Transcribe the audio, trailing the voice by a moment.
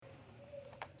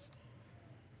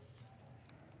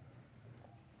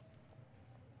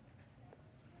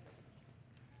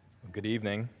Good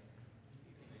evening.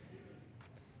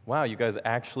 Wow, you guys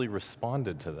actually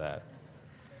responded to that.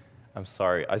 I'm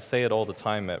sorry. I say it all the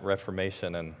time at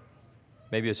Reformation, and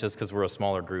maybe it's just because we're a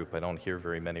smaller group. I don't hear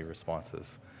very many responses.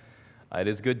 It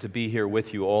is good to be here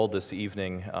with you all this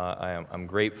evening. I'm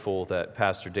grateful that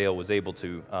Pastor Dale was able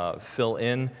to fill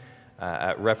in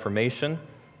at Reformation.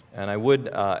 And I would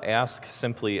ask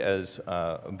simply as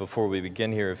before we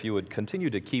begin here, if you would continue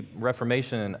to keep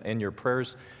Reformation in your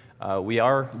prayers. We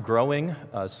are growing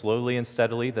slowly and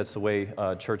steadily. That's the way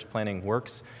church planning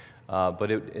works.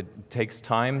 But it takes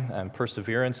time and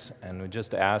perseverance, and we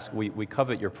just ask, we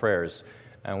covet your prayers,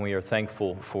 and we are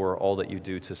thankful for all that you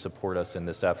do to support us in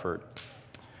this effort.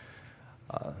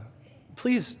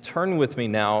 Please turn with me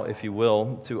now, if you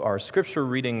will, to our scripture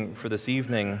reading for this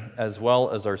evening, as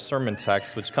well as our sermon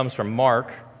text, which comes from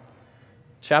Mark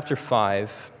chapter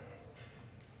 5,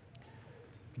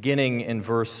 beginning in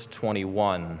verse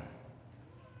 21.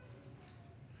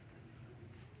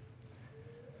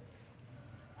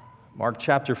 Mark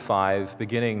chapter 5,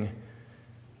 beginning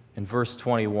in verse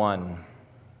 21.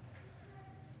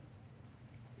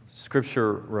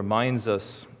 Scripture reminds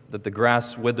us that the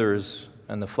grass withers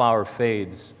and the flower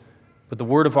fades, but the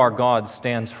word of our God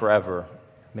stands forever.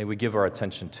 May we give our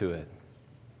attention to it.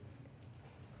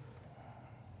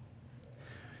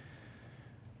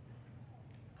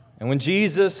 And when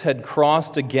Jesus had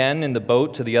crossed again in the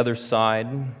boat to the other side,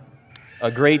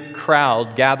 a great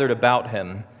crowd gathered about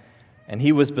him, and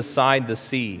he was beside the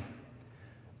sea.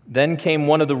 Then came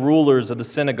one of the rulers of the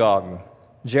synagogue,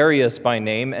 Jairus by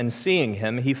name, and seeing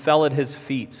him, he fell at his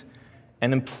feet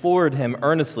and implored him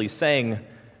earnestly, saying,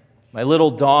 "My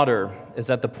little daughter is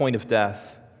at the point of death.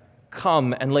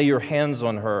 Come and lay your hands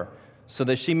on her, so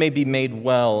that she may be made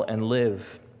well and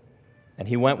live." And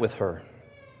he went with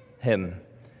him.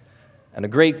 And a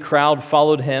great crowd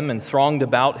followed him and thronged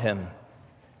about him.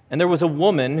 And there was a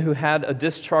woman who had a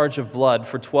discharge of blood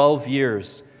for 12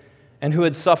 years, and who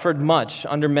had suffered much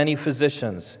under many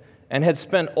physicians, and had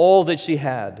spent all that she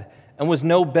had, and was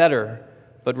no better,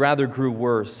 but rather grew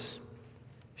worse.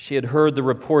 She had heard the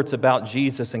reports about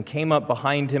Jesus, and came up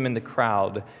behind him in the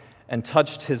crowd, and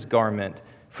touched his garment.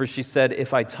 For she said,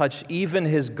 "If I touch even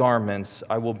his garments,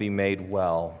 I will be made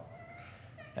well."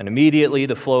 And immediately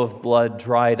the flow of blood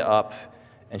dried up,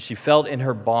 and she felt in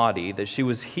her body that she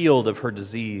was healed of her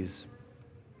disease.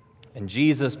 And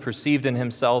Jesus, perceiving in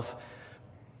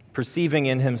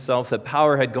himself that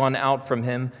power had gone out from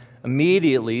him,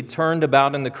 immediately turned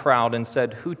about in the crowd and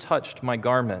said, "Who touched my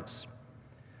garments?"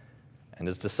 And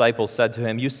his disciples said to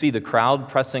him, "You see the crowd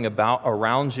pressing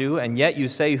around you, and yet you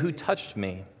say, 'Who touched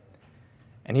me?'"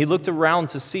 And he looked around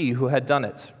to see who had done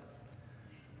it.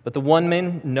 But the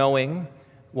woman, knowing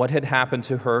what had happened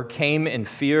to her, came in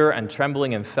fear and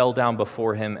trembling and fell down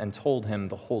before him and told him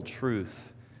the whole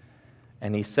truth.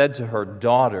 And he said to her,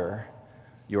 "Daughter,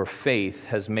 your faith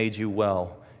has made you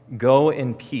well. Go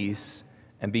in peace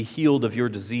and be healed of your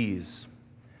disease."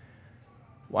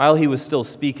 While he was still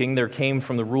speaking, there came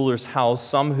from the ruler's house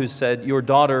some who said, "Your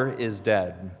daughter is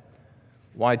dead.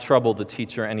 Why trouble the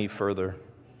teacher any further?"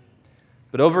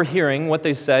 But overhearing what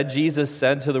they said, Jesus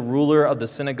said to the ruler of the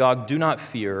synagogue, "Do not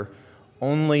fear,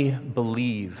 only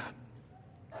believe."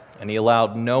 And he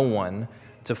allowed no one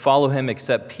to follow him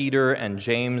except Peter and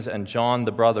James and John,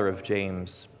 the brother of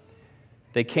James.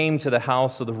 They came to the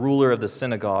house of the ruler of the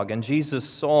synagogue, and Jesus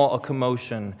saw a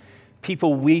commotion,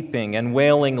 people weeping and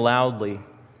wailing loudly.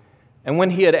 And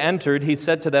when he had entered, he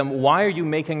said to them, "Why are you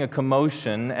making a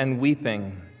commotion and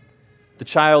weeping? The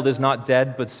child is not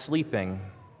dead, but sleeping."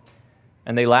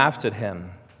 And they laughed at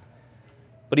him.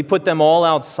 But he put them all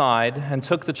outside and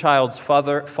took the child's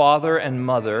father and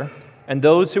mother and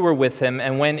those who were with him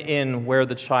and went in where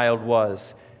the child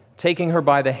was. Taking her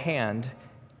by the hand,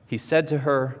 he said to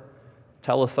her,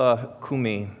 "Talitha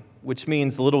cumi," which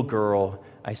means, "Little girl,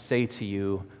 I say to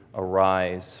you,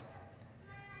 arise."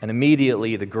 And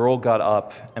immediately the girl got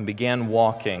up and began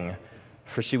walking,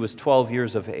 for she was 12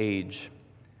 years of age.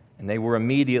 And they were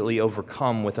immediately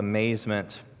overcome with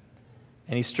amazement.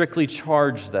 And he strictly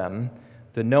charged them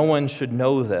that no one should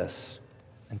know this,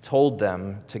 and told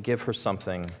them to give her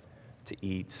something to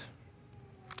eat.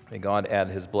 May God add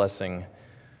his blessing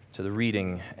to the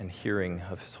reading and hearing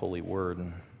of his holy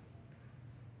word.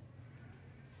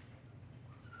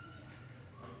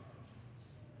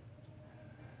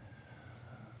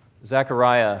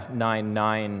 Zechariah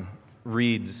 9:9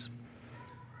 reads,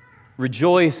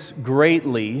 "Rejoice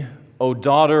greatly, O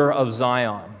daughter of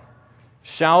Zion.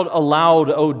 Shout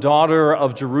aloud, O daughter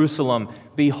of Jerusalem.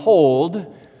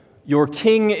 Behold, your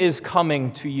king is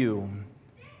coming to you.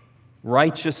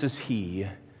 Righteous is he,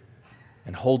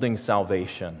 and holding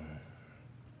salvation."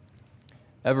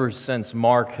 Ever since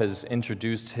Mark has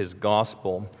introduced his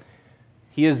gospel,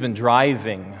 he has been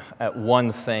driving at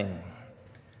one thing.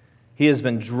 He has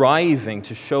been driving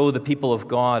to show the people of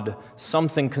God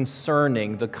something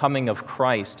concerning the coming of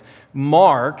Christ.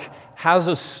 Mark has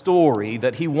a story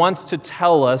that he wants to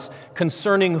tell us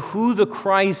concerning who the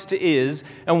Christ is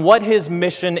and what his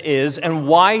mission is and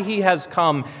why he has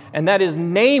come. And that is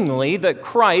namely that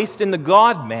Christ, in the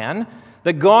God-man,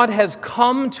 that God has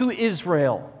come to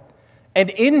Israel. And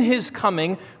in his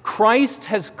coming, Christ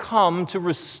has come to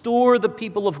restore the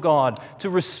people of God, to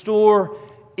restore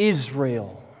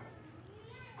Israel,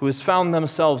 who has found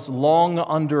themselves long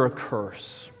under a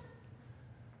curse.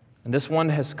 And this one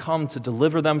has come to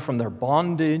deliver them from their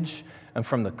bondage and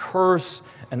from the curse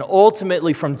and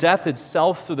ultimately from death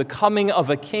itself through the coming of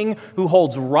a king who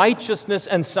holds righteousness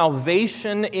and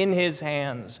salvation in his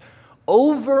hands.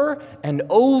 Over and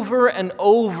over and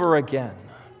over again,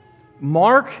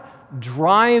 Mark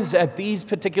drives at these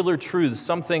particular truths,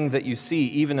 something that you see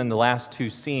even in the last two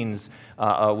scenes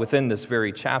within this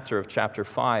very chapter of chapter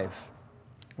 5,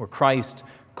 where Christ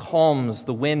calms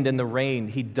the wind and the rain.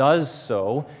 He does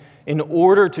so in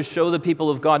order to show the people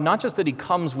of God not just that he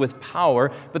comes with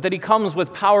power, but that he comes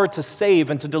with power to save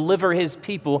and to deliver his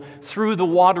people through the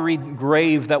watery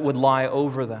grave that would lie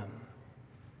over them.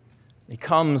 He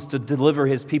comes to deliver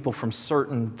his people from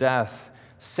certain death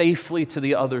safely to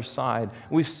the other side.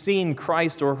 We've seen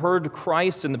Christ or heard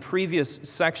Christ in the previous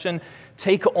section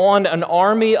take on an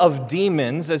army of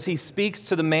demons as he speaks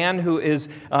to the man who is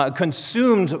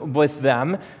consumed with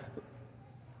them,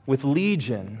 with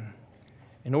legion,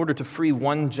 in order to free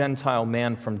one Gentile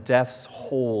man from death's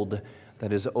hold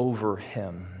that is over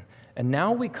him. And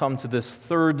now we come to this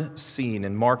third scene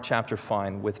in Mark chapter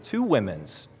 5 with two women,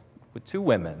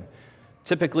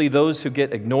 typically those who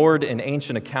get ignored in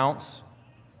ancient accounts,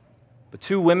 but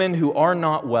two women who are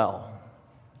not well.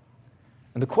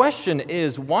 And the question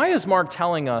is, why is Mark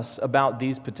telling us about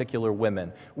these particular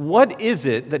women? What is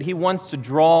it that he wants to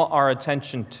draw our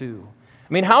attention to?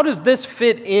 I mean, how does this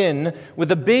fit in with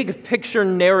the big picture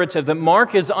narrative that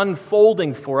Mark is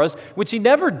unfolding for us, which he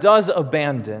never does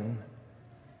abandon,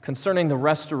 concerning the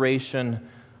restoration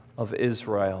of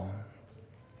Israel?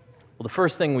 Well, the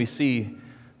first thing we see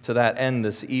to that end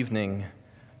this evening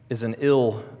is an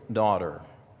ill daughter.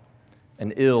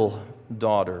 An ill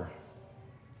daughter.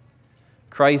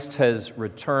 Christ has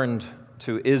returned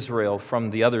to Israel from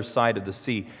the other side of the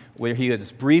sea, where he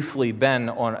has briefly been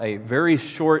on a very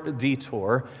short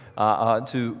detour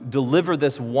to deliver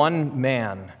this one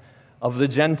man of the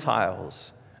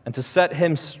Gentiles and to set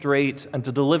him straight and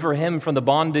to deliver him from the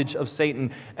bondage of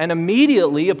Satan. And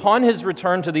immediately upon his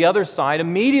return to the other side,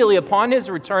 immediately upon his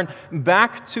return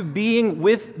back to being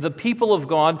with the people of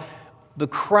God, the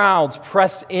crowds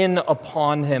press in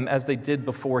upon him as they did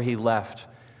before he left.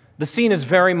 The scene is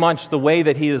very much the way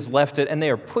that he has left it, and they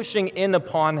are pushing in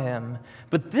upon him.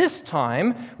 But this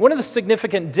time, one of the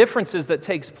significant differences that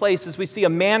takes place is we see a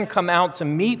man come out to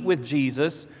meet with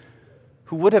Jesus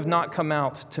who would have not come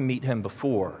out to meet him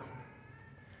before.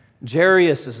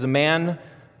 Jairus is a man,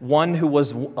 one who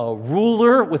was a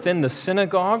ruler within the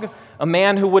synagogue, a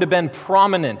man who would have been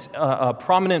a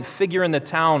prominent figure in the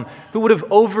town, who would have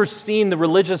overseen the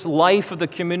religious life of the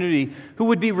community, who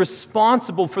would be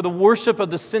responsible for the worship of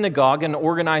the synagogue and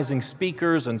organizing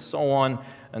speakers and so on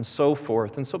and so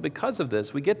forth. And so because of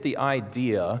this, we get the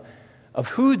idea of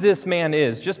who this man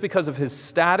is, just because of his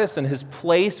status and his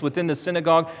place within the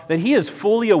synagogue, that he is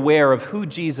fully aware of who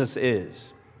Jesus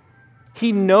is.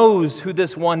 He knows who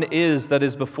this one is that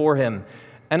is before him.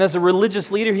 And as a religious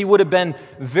leader, he would have been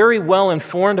very well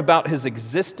informed about his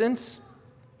existence.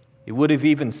 He would have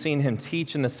even seen him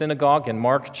teach in the synagogue in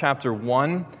Mark chapter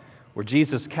 1, where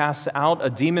Jesus casts out a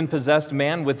demon-possessed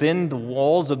man within the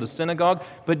walls of the synagogue.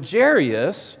 But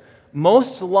Jairus,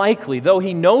 most likely, though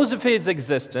he knows of his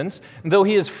existence, and though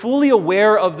he is fully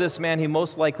aware of this man, he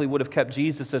most likely would have kept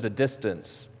Jesus at a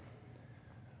distance.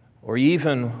 Or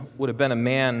even would have been a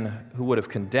man who would have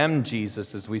condemned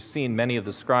Jesus, as we've seen many of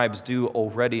the scribes do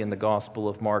already in the Gospel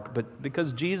of Mark. But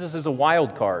because Jesus is a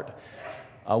wild card,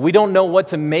 we don't know what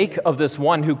to make of this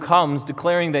one who comes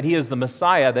declaring that he is the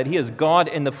Messiah, that he is God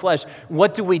in the flesh.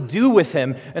 What do we do with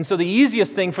him? And so the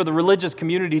easiest thing for the religious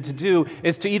community to do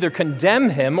is to either condemn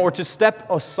him or to step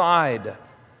aside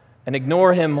and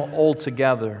ignore him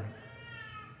altogether.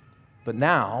 But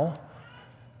now,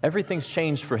 everything's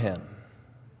changed for him.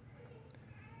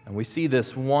 And we see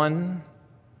this one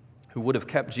who would have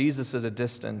kept Jesus at a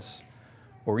distance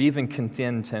or even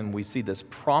condemned him. We see this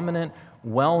prominent,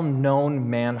 well-known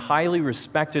man, highly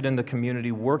respected in the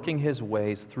community, working his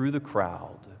ways through the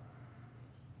crowd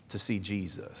to see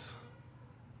Jesus.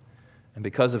 And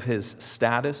because of his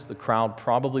status, the crowd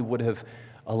probably would have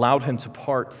allowed him to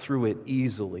part through it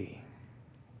easily.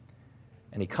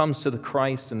 And he comes to the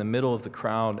Christ in the middle of the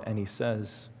crowd and he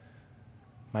says,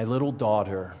 "My little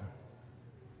daughter,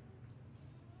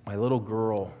 my little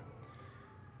girl,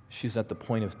 she's at the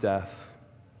point of death.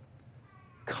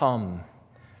 Come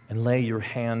and lay your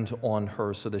hand on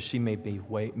her so that she may be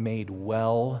made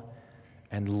well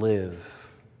and live."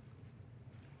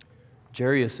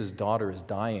 Jairus' daughter is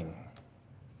dying,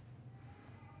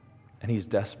 and he's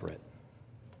desperate.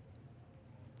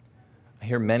 I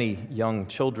hear many young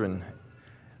children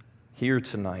here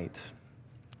tonight.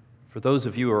 For those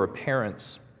of you who are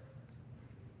parents,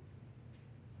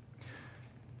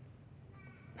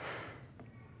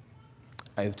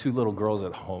 I have 2 little girls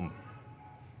at home.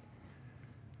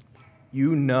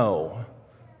 You know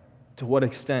to what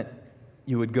extent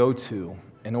you would go to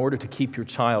in order to keep your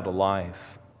child alive.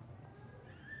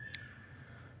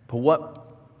 But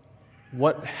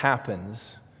what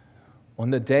happens on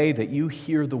the day that you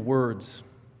hear the words,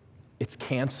 "It's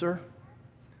cancer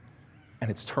and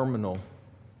it's terminal,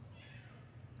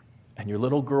 and your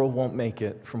little girl won't make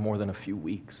it for more than a few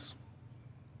weeks"?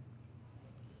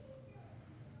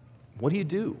 What do you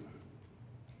do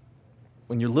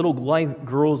when your little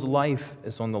girl's life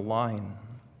is on the line?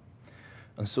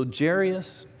 And so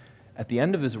Jairus, at the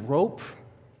end of his rope,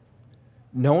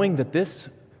 knowing that this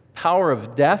power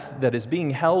of death that is being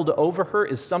held over her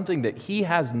is something that he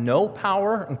has no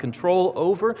power and control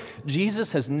over,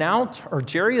 Jairus has now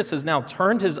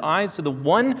turned his eyes to the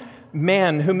one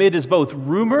man whom it is both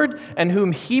rumored and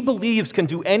whom he believes can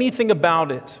do anything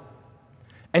about it.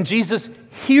 And Jesus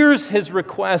hears his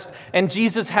request, and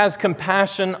Jesus has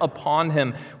compassion upon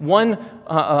him.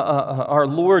 Our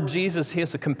Lord Jesus, he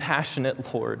is a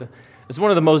compassionate Lord. It's one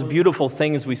of the most beautiful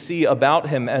things we see about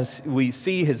him as we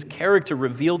see his character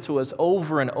revealed to us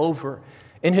over and over.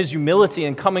 In his humility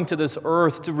in coming to this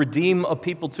earth to redeem a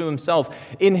people to himself,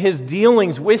 in his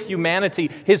dealings with humanity,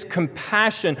 his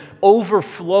compassion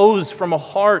overflows from a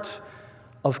heart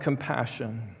of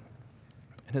compassion.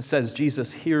 And it says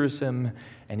Jesus hears him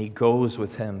and he goes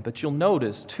with him. But you'll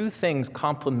notice 2 things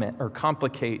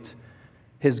complicate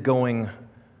his going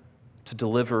to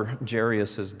deliver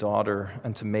Jairus' daughter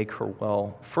and to make her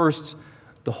well. First,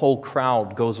 the whole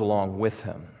crowd goes along with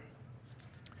him.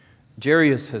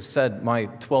 Jairus has said, "My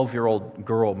 12-year-old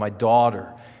girl, my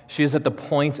daughter, she is at the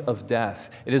point of death.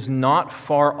 It is not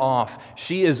far off.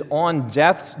 She is on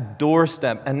death's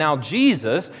doorstep." And now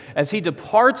Jesus, as he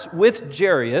departs with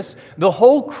Jairus, the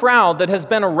whole crowd that has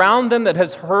been around them, that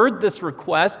has heard this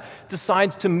request,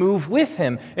 decides to move with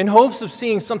him in hopes of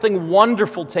seeing something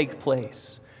wonderful take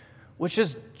place, which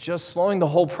is just slowing the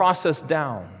whole process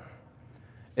down.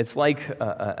 It's like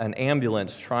an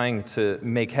ambulance trying to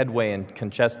make headway in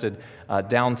congested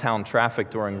downtown traffic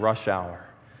during rush hour.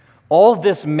 All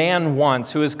this man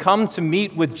wants, who has come to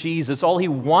meet with Jesus, all he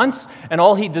wants and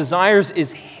all he desires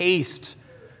is haste.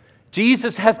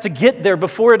 Jesus has to get there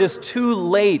before it is too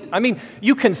late. I mean,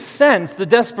 you can sense the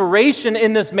desperation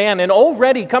in this man, and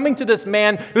already coming to this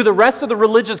man who the rest of the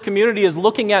religious community is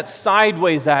looking at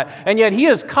sideways at, and yet he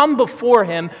has come before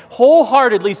him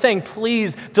wholeheartedly saying,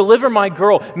 "Please deliver my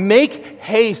girl, make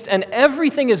haste," and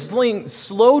everything is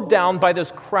slowed down by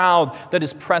this crowd that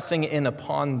is pressing in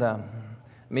upon them.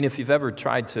 I mean, if you've ever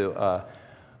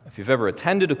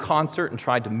attended a concert and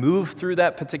tried to move through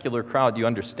that particular crowd, you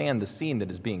understand the scene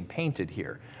that is being painted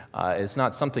here. It's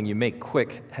not something you make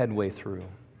quick headway through.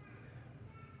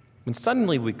 When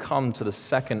suddenly we come to the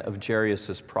second of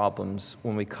Jairus' problems,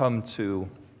 when we come to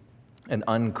an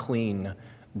unclean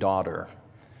daughter.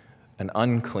 An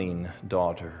unclean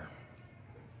daughter.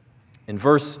 In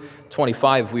verse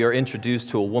 25, we are introduced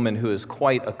to a woman who is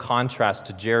quite a contrast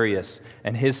to Jairus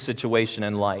and his situation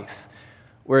in life.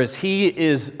 Whereas he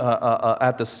is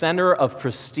at the center of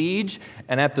prestige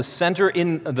and at the center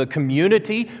in the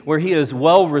community where he is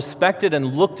well respected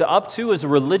and looked up to as a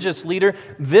religious leader,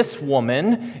 this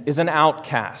woman is an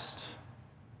outcast.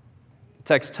 The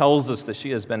text tells us that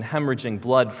she has been hemorrhaging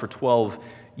blood for 12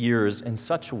 years in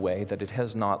such a way that it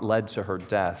has not led to her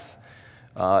death.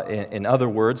 In other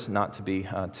words, not to be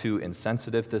too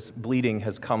insensitive, this bleeding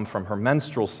has come from her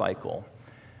menstrual cycle,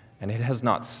 and it has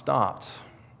not stopped.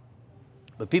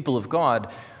 But people of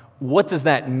God, what does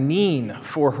that mean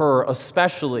for her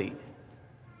especially?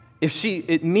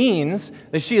 It means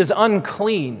that she is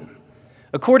unclean.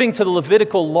 According to the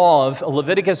Levitical law of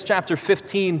Leviticus chapter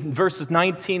 15, verses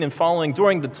 19 and following,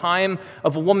 during the time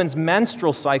of a woman's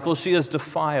menstrual cycle, she is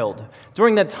defiled.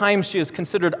 During that time, she is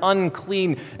considered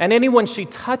unclean, and anyone she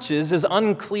touches is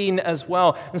unclean as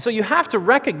well. And so you have to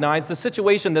recognize the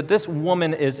situation that this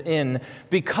woman is in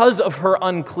because of her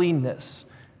uncleanness.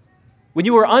 When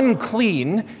you are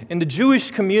unclean in the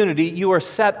Jewish community, you are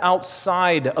set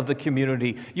outside of the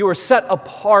community. You are set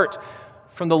apart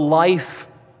from the life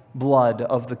blood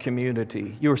of the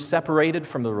community. You are separated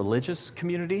from the religious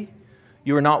community.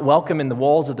 You are not welcome in the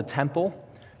walls of the temple.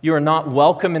 You are not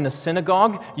welcome in the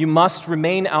synagogue. You must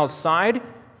remain outside.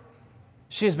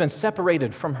 She has been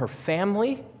separated from her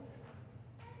family,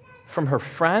 from her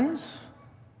friends,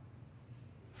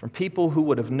 from people who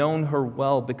would have known her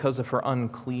well because of her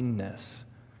uncleanness.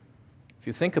 If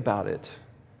you think about it,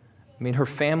 her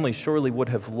family surely would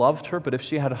have loved her, but if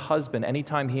she had a husband,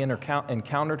 anytime he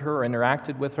encountered her or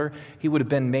interacted with her, he would have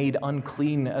been made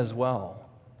unclean as well.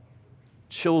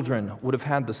 Children would have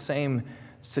had the same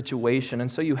situation.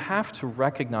 And so you have to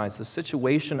recognize the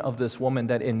situation of this woman,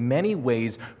 that in many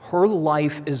ways, her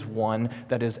life is one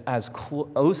that is as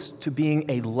close to being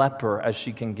a leper as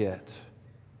she can get.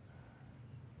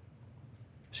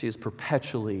 She is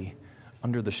perpetually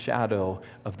under the shadow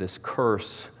of this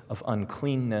curse of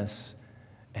uncleanness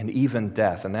and even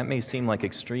death. And that may seem like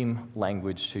extreme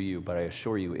language to you, but I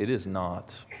assure you it is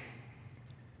not.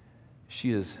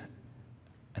 She is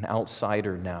an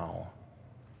outsider now.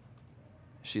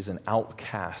 She's an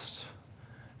outcast.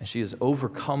 And she is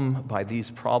overcome by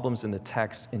these problems in the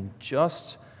text in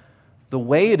just the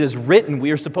way it is written.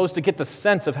 We are supposed to get the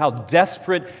sense of how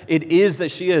desperate it is that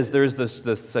she is. There's this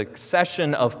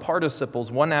succession of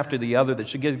participles, one after the other, that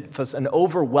should give us an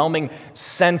overwhelming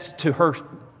sense to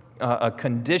her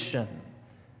condition.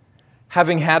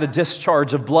 Having had a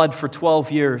discharge of blood for 12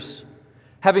 years,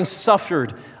 having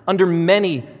suffered under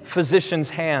many physicians'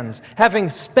 hands, having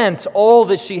spent all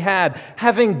that she had,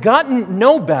 having gotten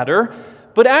no better,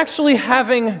 but actually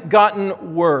having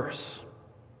gotten worse.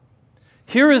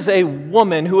 Here is a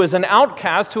woman who is an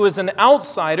outcast, who is an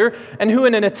outsider, and who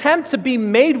in an attempt to be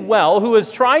made well, who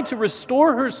has tried to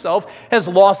restore herself, has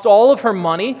lost all of her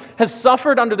money, has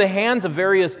suffered under the hands of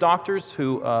various doctors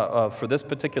who, for this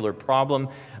particular problem,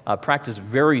 practice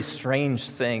very strange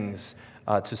things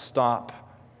to stop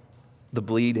the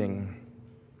bleeding.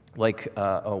 Like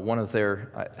one of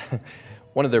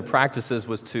their practices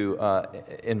was to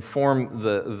inform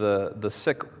the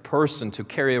sick person to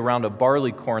carry around a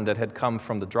barley corn that had come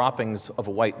from the droppings of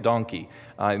a white donkey.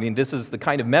 This is the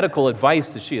kind of medical advice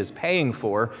that she is paying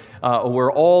for, where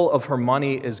all of her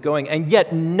money is going. And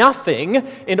yet nothing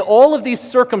in all of these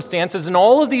circumstances and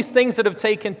all of these things that have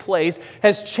taken place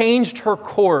has changed her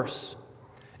course.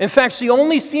 In fact, she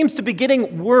only seems to be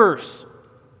getting worse.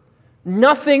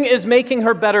 Nothing is making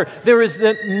her better. There is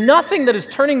nothing that is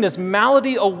turning this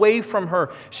malady away from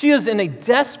her. She is in a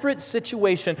desperate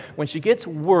situation when she gets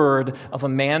word of a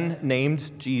man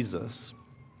named Jesus,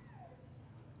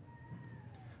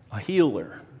 a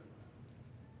healer,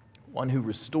 one who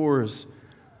restores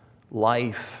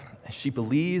life. And she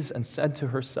believes and said to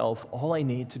herself, all I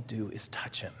need to do is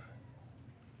touch him.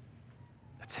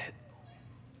 That's it.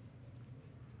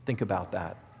 Think about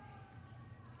that.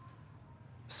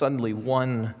 Suddenly,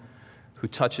 one who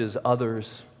touches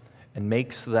others and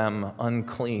makes them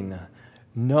unclean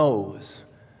knows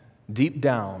deep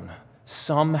down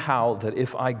somehow that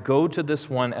if I go to this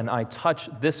one and I touch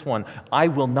this one, I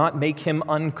will not make him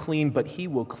unclean, but he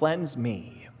will cleanse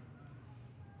me.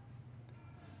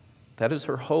 That is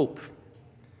her hope.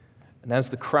 And as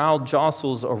the crowd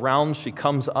jostles around, she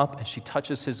comes up and she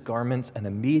touches his garments, and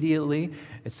immediately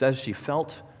it says she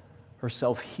felt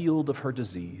herself healed of her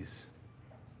disease.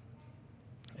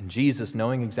 And Jesus,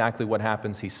 knowing exactly what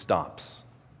happens, he stops.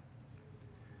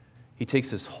 He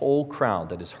takes this whole crowd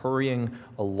that is hurrying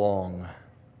along,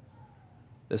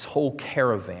 this whole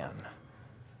caravan,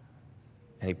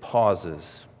 and he pauses.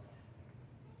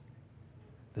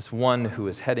 This one who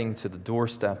is heading to the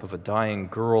doorstep of a dying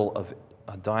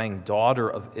daughter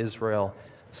of Israel,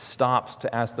 stops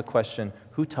to ask the question,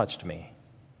 who touched me?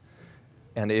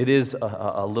 And it is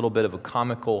a little bit of a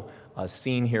comical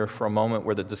scene here for a moment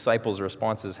where the disciples'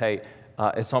 response is,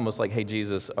 it's almost like, hey,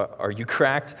 Jesus, are you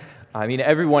cracked?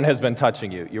 Everyone has been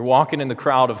touching you. You're walking in the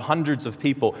crowd of hundreds of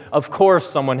people. Of course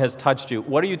someone has touched you.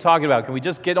 What are you talking about? Can we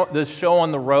just get this show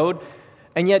on the road?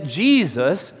 And yet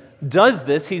Jesus does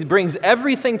this. He brings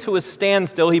everything to a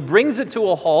standstill. He brings it to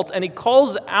a halt, and he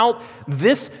calls out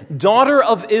this daughter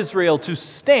of Israel to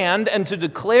stand and to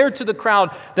declare to the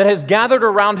crowd that has gathered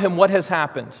around him what has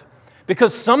happened.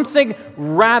 Because something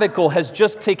radical has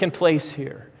just taken place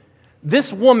here.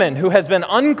 This woman who has been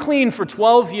unclean for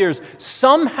 12 years,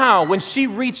 somehow when she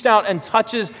reached out and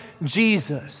touches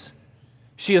Jesus,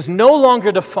 she is no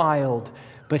longer defiled,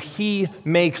 but he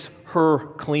makes her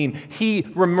clean. He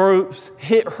removes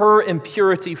her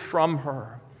impurity from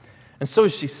her. And so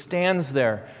she stands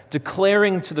there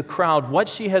declaring to the crowd what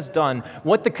she has done,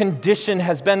 what the condition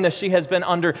has been that she has been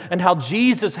under, and how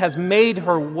Jesus has made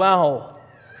her well.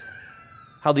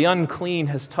 How the unclean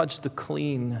has touched the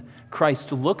clean.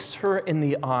 Christ looks her in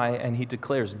the eye and he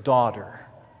declares, "Daughter."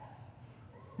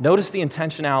 Notice the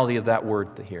intentionality of that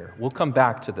word here. We'll come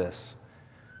back to this.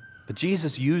 But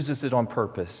Jesus uses it on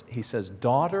purpose. He says,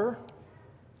 "Daughter,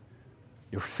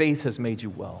 your faith has made you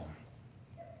well.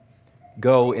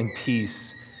 Go in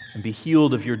peace and be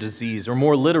healed of your disease," or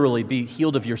more literally, be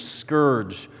healed of your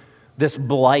scourge, this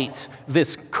blight,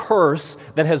 this curse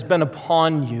that has been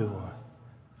upon you.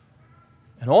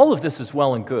 And all of this is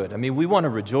well and good. I mean, we want to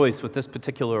rejoice with this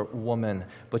particular woman,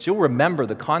 but you'll remember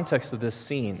the context of this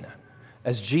scene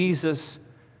as Jesus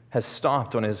has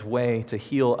stopped on his way to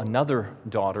heal another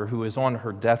daughter who is on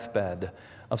her deathbed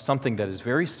of something that is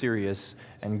very serious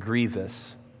and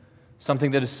grievous.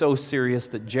 Something that is so serious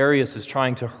that Jairus is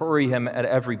trying to hurry him at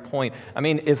every point. I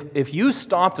mean, if you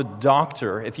stopped a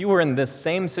doctor, if you were in this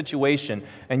same situation,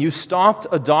 and you stopped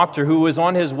a doctor who was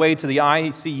on his way to the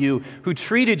ICU, who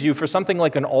treated you for something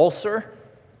like an ulcer,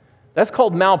 that's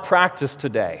called malpractice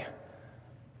today.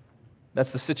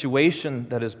 That's the situation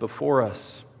that is before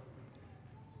us.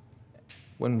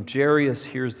 When Jairus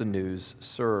hears the news,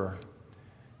 "Sir,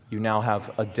 you now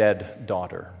have a dead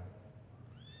daughter."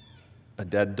 A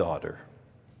dead daughter.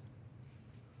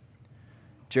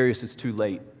 Jairus, it's too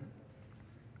late.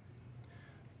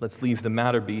 Let's leave the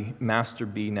master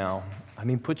be now. I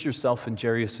mean, put yourself in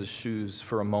Jairus' shoes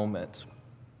for a moment.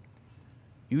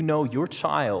 You know your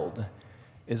child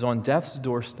is on death's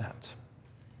doorstep.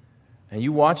 And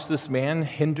you watch this man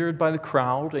hindered by the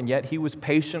crowd, and yet he was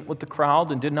patient with the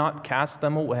crowd and did not cast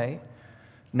them away.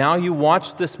 Now you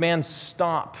watch this man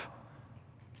stop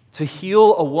to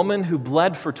heal a woman who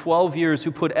bled for 12 years,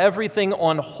 who put everything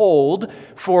on hold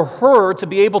for her to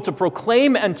be able to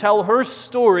proclaim and tell her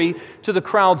story to the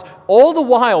crowds. All the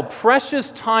while, precious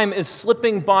time is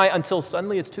slipping by until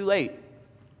suddenly it's too late.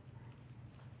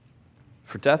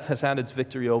 For death has had its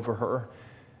victory over her,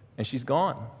 and she's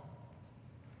gone.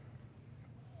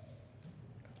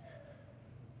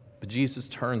 But Jesus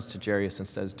turns to Jairus and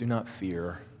says, "Do not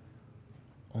fear,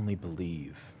 only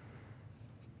believe."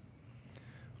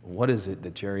 What is it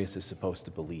that Jairus is supposed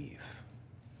to believe?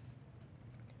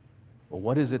 Well,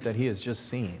 what is it that he has just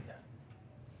seen?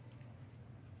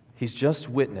 He's just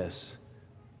witnessed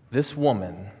this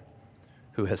woman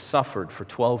who has suffered for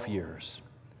 12 years,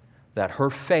 that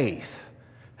her faith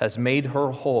has made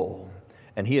her whole,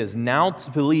 and he is now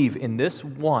to believe in this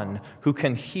one who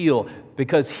can heal,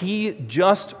 because he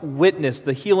just witnessed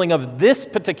the healing of this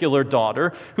particular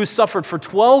daughter who suffered for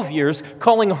 12 years,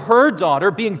 calling her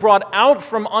daughter, being brought out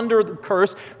from under the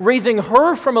curse, raising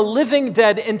her from a living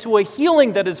dead into a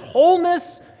healing that is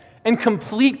wholeness and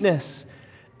completeness.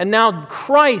 And now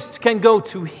Christ can go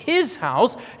to his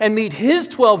house and meet his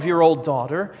 12-year-old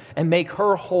daughter and make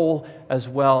her whole as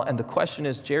well. And the question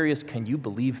is, Jairus, can you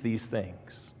believe these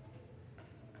things?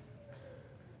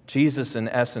 Jesus, in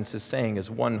essence, is saying, as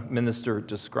one minister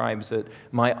describes it,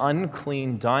 "My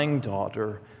unclean, dying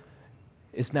daughter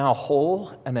is now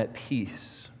whole and at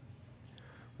peace."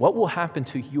 What will happen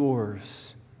to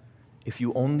yours if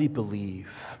you only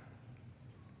believe?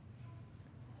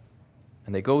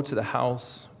 And they go to the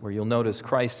house where you'll notice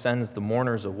Christ sends the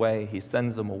mourners away. He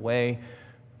sends them away,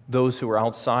 those who are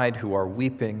outside who are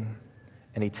weeping.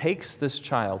 And he takes this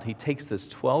child, he takes this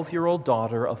 12-year-old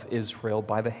daughter of Israel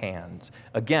by the hand.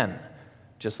 Again,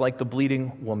 just like the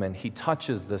bleeding woman, he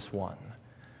touches this one,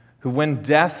 who when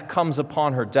death comes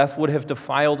upon her, death would have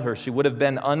defiled her, she would have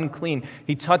been unclean.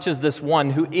 He touches this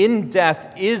one who in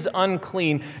death is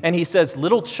unclean, and he says,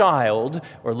 "Little child,"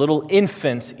 or little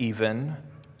infant even,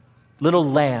 "little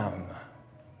lamb,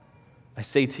 I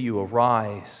say to you,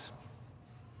 arise."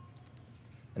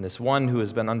 And this one who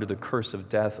has been under the curse of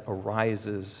death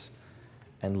arises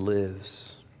and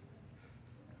lives.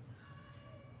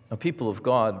 Now, people of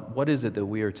God, what is it that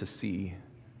we are to see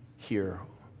here?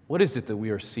 What is it that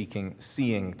we are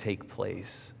seeing take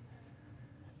place?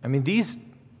 I mean, these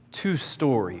two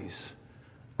stories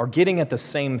are getting at the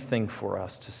same thing for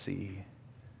us to see.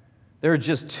 There are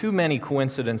just too many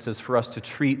coincidences for us to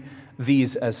treat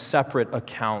these as separate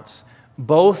accounts.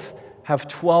 Both have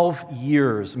 12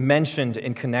 years mentioned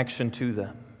in connection to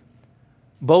them.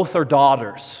 Both are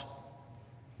daughters.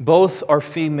 Both are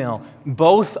female,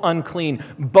 both unclean,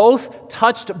 both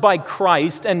touched by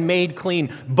Christ and made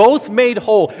clean, both made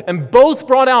whole, and both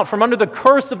brought out from under the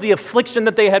curse of the affliction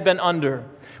that they had been under.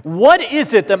 What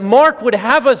is it that Mark would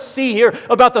have us see here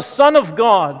about the Son of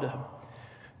God?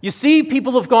 You see,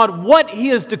 people of God, what he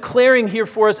is declaring here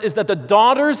for us is that the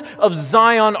daughters of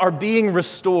Zion are being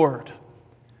restored.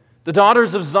 The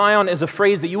daughters of Zion is a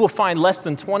phrase that you will find less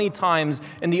than 20 times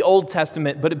in the Old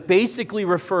Testament, but it basically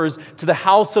refers to the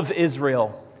house of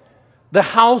Israel. The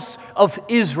house of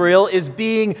Israel is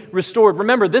being restored.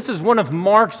 Remember, this is one of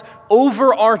Mark's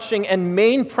overarching and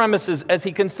main premises as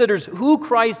he considers who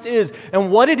Christ is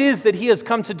and what it is that he has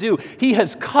come to do. He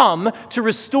has come to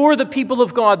restore the people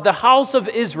of God, the house of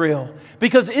Israel.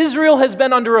 Because Israel has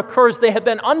been under a curse, they have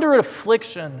been under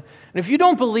affliction. And if you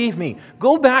don't believe me,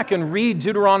 go back and read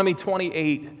Deuteronomy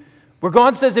 28, where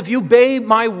God says, if you obey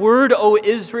my word, O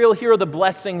Israel, here are the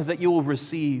blessings that you will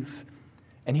receive.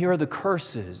 And here are the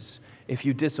curses if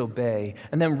you disobey.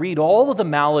 And then read all of the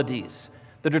maladies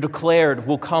that are declared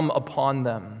will come upon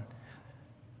them.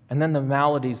 And then the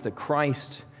maladies that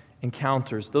Christ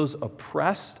encounters, those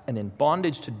oppressed and in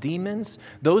bondage to demons,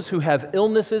 those who have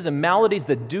illnesses and maladies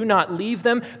that do not leave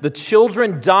them, the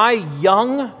children die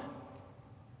young.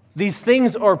 These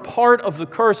things are part of the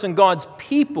curse, and God's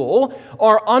people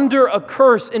are under a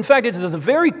curse. In fact, it is the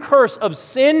very curse of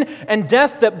sin and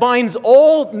death that binds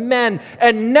all men.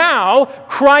 And now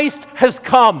Christ has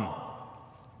come.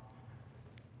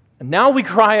 And now we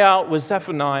cry out with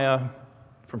Zephaniah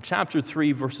from chapter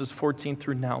 3, verses 14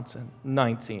 through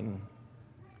 19.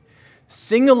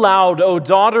 Sing aloud, O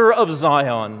daughter of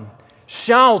Zion.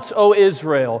 Shout, O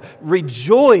Israel,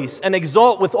 rejoice and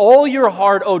exult with all your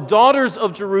heart, O daughters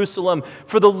of Jerusalem,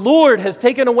 for the Lord has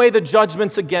taken away the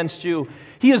judgments against you.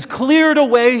 He has cleared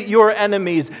away your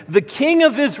enemies. The King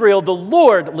of Israel, the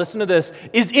Lord, listen to this,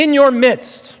 is in your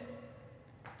midst,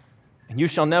 and you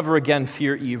shall never again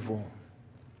fear evil.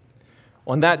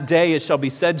 On that day it shall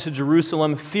be said to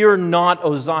Jerusalem, fear not,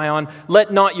 O Zion,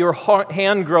 let not your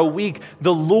hand grow weak.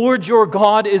 The Lord your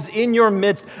God is in your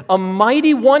midst, a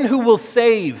mighty one who will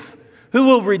save, who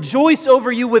will rejoice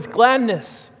over you with gladness.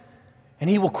 And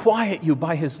he will quiet you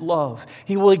by his love.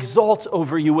 He will exalt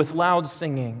over you with loud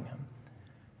singing.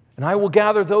 And I will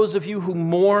gather those of you who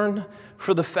mourn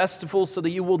for the festival so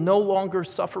that you will no longer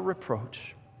suffer reproach.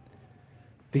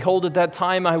 Behold, at that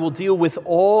time I will deal with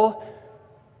all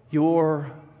your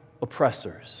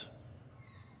oppressors,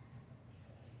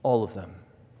 all of them.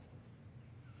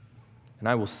 And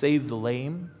I will save the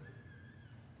lame,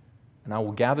 and I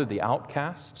will gather the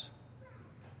outcast,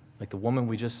 like the woman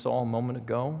we just saw a moment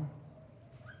ago,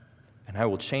 and I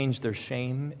will change their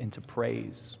shame into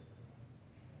praise.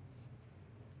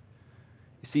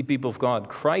 You see, people of God,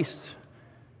 Christ,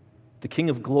 the King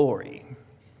of glory,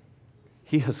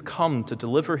 he has come to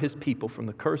deliver his people from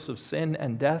the curse of sin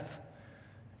and death.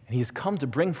 He has come to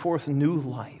bring forth new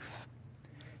life.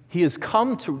 He has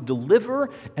come to deliver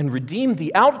and redeem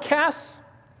the outcasts,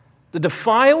 the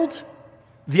defiled,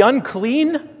 the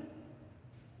unclean,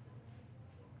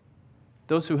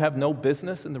 those who have no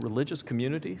business in the religious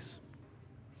communities.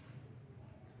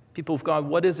 People of God,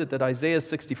 what is it that Isaiah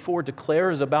 64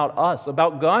 declares about us,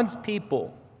 about God's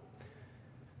people?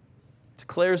 It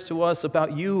declares to us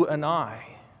about you and I.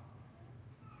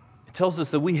 It tells us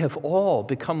that we have all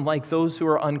become like those who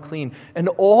are unclean, and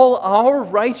all our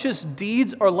righteous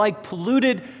deeds are like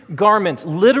polluted garments.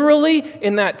 Literally,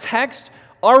 in that text,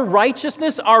 our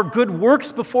righteousness, our good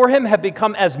works before him have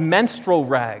become as menstrual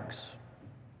rags.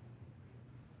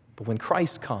 But when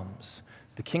Christ comes,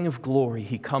 the King of glory,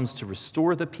 he comes to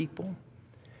restore the people.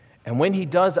 And when he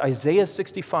does, Isaiah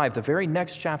 65, the very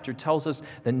next chapter, tells us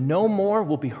that no more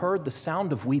will be heard the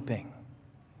sound of weeping.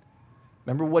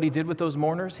 Remember what he did with those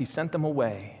mourners? He sent them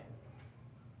away.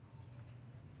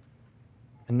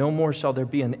 And no more shall there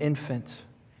be an infant.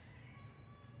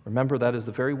 Remember, that is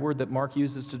the very word that Mark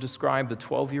uses to describe the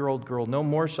 12-year-old girl. No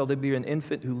more shall there be an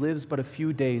infant who lives but a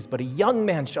few days, but a young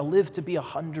man shall live to be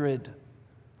 100.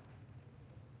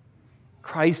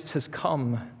 Christ has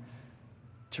come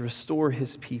to restore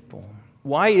his people.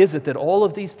 Why is it that all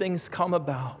of these things come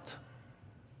about?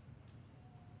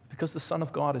 Because the Son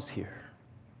of God is here.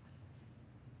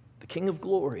 The King of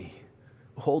glory,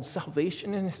 who holds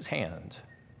salvation in his hand.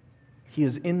 He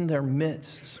is in their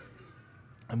midst,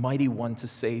 a mighty one to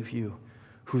save you,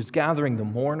 who is gathering the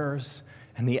mourners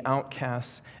and the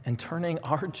outcasts and turning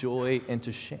our joy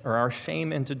into our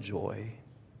shame into joy.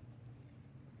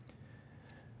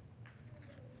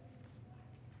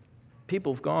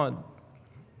 People of God,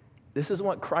 this is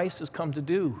what Christ has come to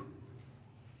do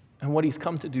and what he's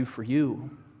come to do for you.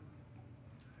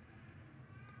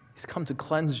 He's come to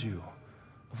cleanse you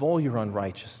of all your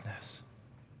unrighteousness.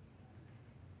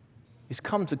 He's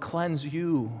come to cleanse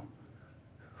you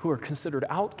who are considered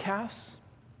outcasts,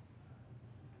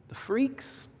 the freaks,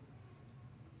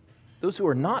 those who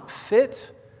are not fit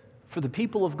for the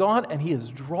people of God, and He is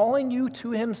drawing you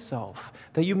to Himself,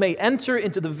 that you may enter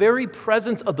into the very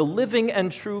presence of the living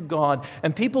and true God.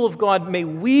 And people of God, may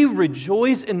we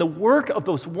rejoice in the work of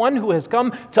those one who has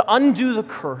come to undo the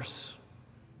curse.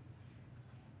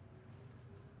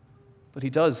 But He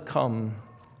does come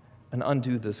and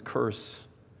undo this curse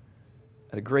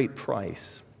at a great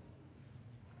price.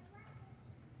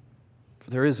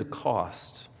 For there is a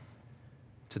cost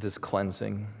to this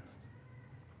cleansing,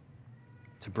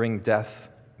 to bring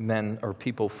men or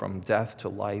people from death to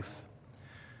life.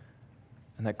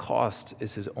 And that cost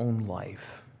is His own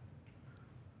life,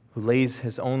 who lays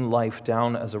His own life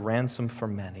down as a ransom for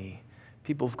many.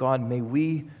 People of God, may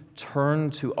we turn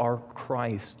to our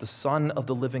Christ, the Son of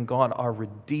the living God, our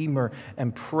Redeemer,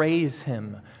 and praise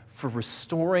Him for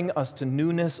restoring us to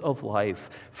newness of life,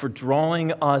 for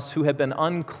drawing us who have been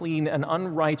unclean and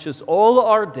unrighteous all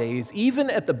our days, even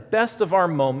at the best of our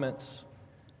moments.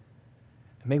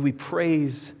 May we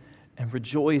praise and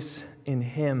rejoice in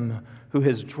Him who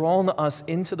has drawn us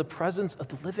into the presence of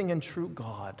the living and true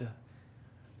God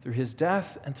through His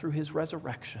death and through His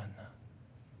resurrection.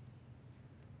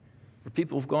 For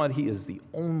people of God, He is the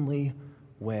only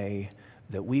way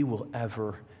that we will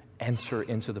ever enter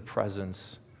into the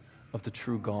presence of the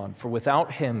true God. For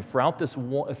without Him,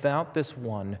 without this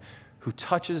one who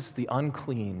touches the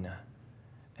unclean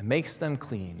and makes them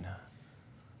clean,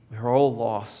 we are all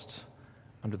lost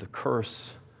under the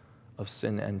curse of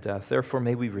sin and death. Therefore,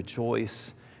 may we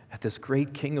rejoice at this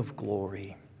great King of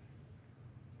glory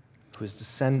who has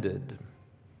descended.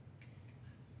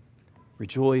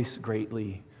 Rejoice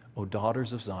greatly, O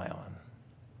daughters of Zion.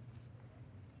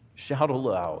 Shout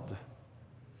aloud,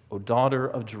 O daughter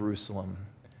of Jerusalem.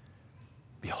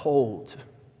 Behold,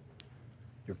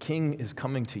 your King is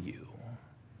coming to you,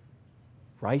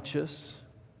 righteous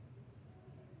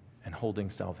and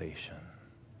holding salvation.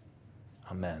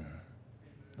 Amen.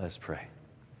 Let's pray.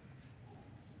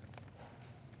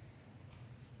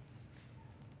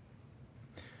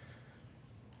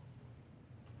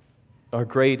 Our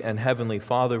great and heavenly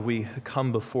Father, we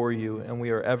come before you, and we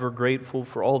are ever grateful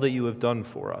for all that you have done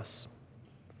for us.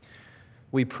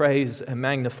 We praise and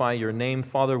magnify your name,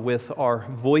 Father, with our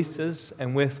voices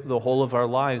and with the whole of our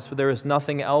lives, for there is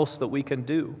nothing else that we can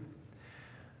do.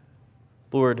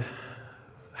 Lord,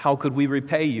 how could we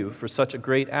repay you for such a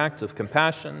great act of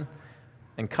compassion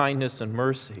and kindness and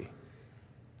mercy?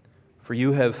 For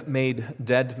you have made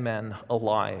dead men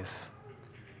alive.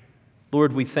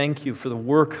 Lord, we thank you for the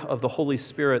work of the Holy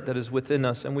Spirit that is within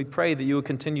us, and we pray that you would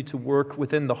continue to work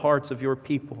within the hearts of your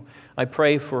people. I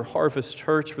pray for Harvest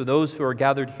Church, for those who are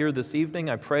gathered here this evening.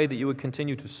 I pray that you would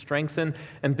continue to strengthen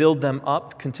and build them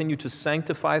up, continue to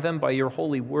sanctify them by your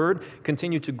holy word,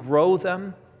 continue to grow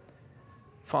them.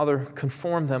 Father,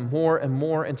 conform them more and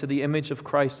more into the image of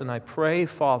Christ. And I pray,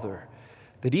 Father,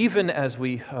 that even as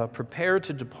we prepare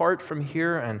to depart from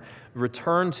here and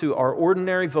return to our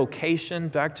ordinary vocation,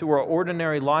 back to our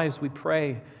ordinary lives, we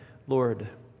pray, Lord,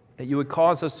 that you would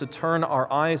cause us to turn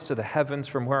our eyes to the heavens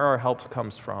from where our help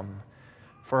comes from.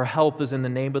 For our help is in the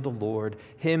name of the Lord,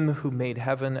 Him who made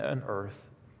heaven and earth.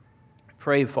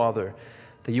 Pray, Father,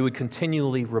 that you would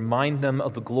continually remind them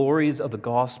of the glories of the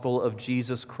gospel of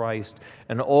Jesus Christ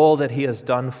and all that He has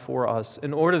done for us,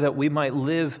 in order that we might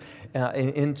live,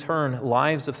 in turn,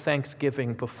 lives of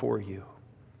thanksgiving before you.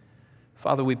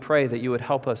 Father, we pray that you would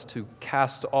help us to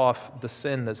cast off the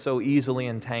sin that so easily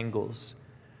entangles,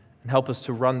 and help us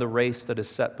to run the race that is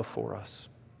set before us.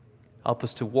 Help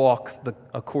us to walk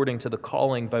according to the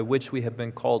calling by which we have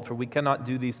been called, for we cannot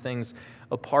do these things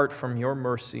apart from your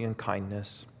mercy and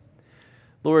kindness.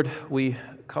 Lord, we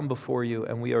come before you,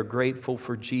 and we are grateful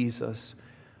for Jesus,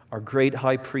 our great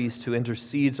high priest who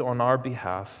intercedes on our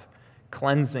behalf,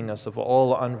 cleansing us of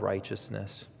all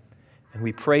unrighteousness. And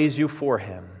we praise you for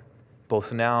him,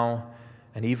 both now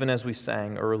and even as we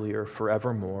sang earlier,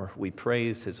 forevermore. We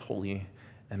praise his holy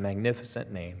and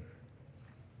magnificent name.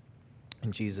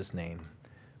 In Jesus' name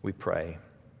we pray.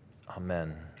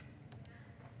 Amen.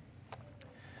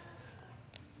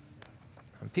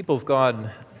 People of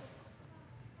God,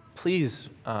 please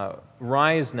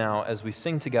rise now as we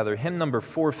sing together hymn number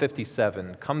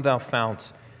 457, Come Thou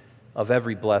Fount of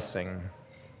Every Blessing.